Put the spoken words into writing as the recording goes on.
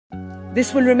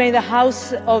This will remain the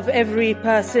house of every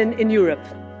person in Europe.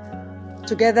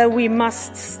 Together we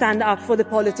must stand up for the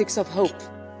politics of hope,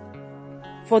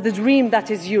 for the dream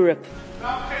that is Europe.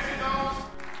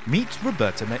 Meet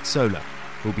Roberta Metsola,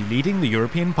 who will be leading the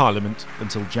European Parliament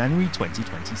until January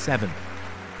 2027.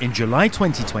 In July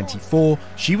 2024,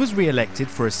 she was re-elected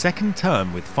for a second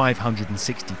term with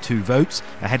 562 votes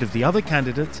ahead of the other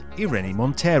candidate, Irene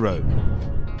Montero.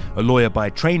 A lawyer by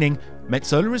training,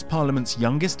 Metsola is Parliament's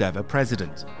youngest ever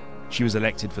president. She was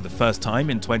elected for the first time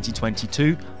in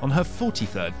 2022 on her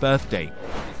 43rd birthday.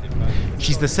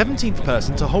 She's the 17th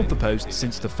person to hold the post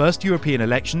since the first European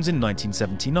elections in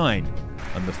 1979,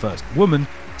 and the first woman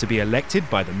to be elected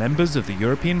by the members of the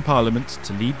European Parliament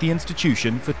to lead the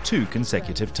institution for 2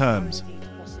 consecutive terms.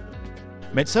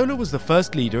 Metsola was the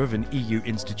first leader of an EU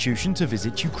institution to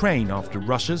visit Ukraine after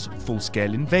Russia's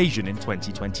full-scale invasion in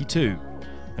 2022,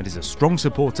 and is a strong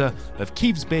supporter of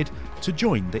Kyiv's bid to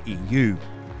join the EU.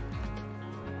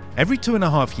 Every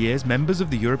 2.5 years, members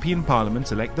of the European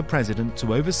Parliament elect the President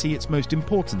to oversee its most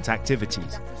important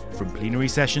activities, from plenary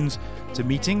sessions to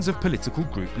meetings of political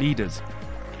group leaders.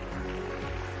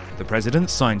 The President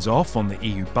signs off on the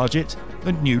EU budget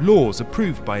and new laws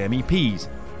approved by MEPs,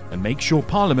 and makes sure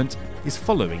Parliament is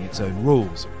following its own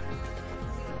rules.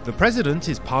 The President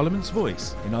is Parliament's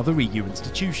voice in other EU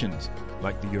institutions,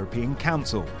 like the European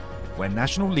Council, where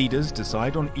national leaders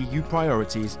decide on EU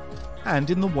priorities,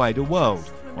 and in the wider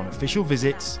world, on official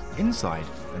visits inside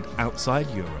and outside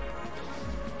Europe.